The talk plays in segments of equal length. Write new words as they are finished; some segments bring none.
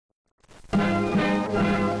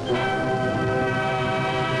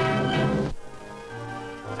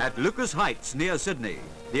At Lucas Heights near Sydney,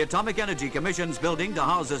 the Atomic Energy Commission's building to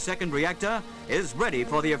house a second reactor is ready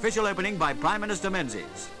for the official opening by Prime Minister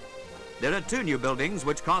Menzies. There are 2 new buildings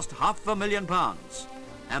which cost £500,000,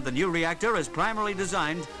 and the new reactor is primarily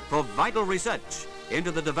designed for vital research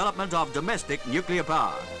into the development of domestic nuclear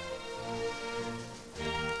power.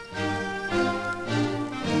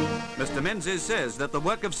 Mr. Menzies says that the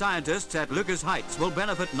work of scientists at Lucas Heights will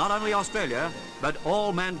benefit not only Australia, but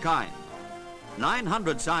all mankind.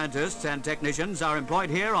 900 scientists and technicians are employed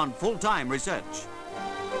here on full-time research.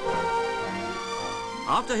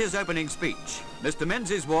 After his opening speech, Mr.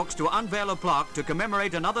 Menzies walks to unveil a plaque to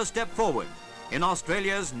commemorate another step forward in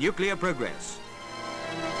Australia's nuclear progress.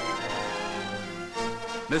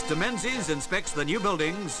 Mr. Menzies inspects the new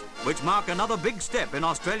buildings, which mark another big step in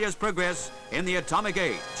Australia's progress in the atomic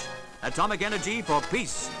age. Atomic energy for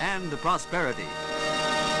peace and prosperity.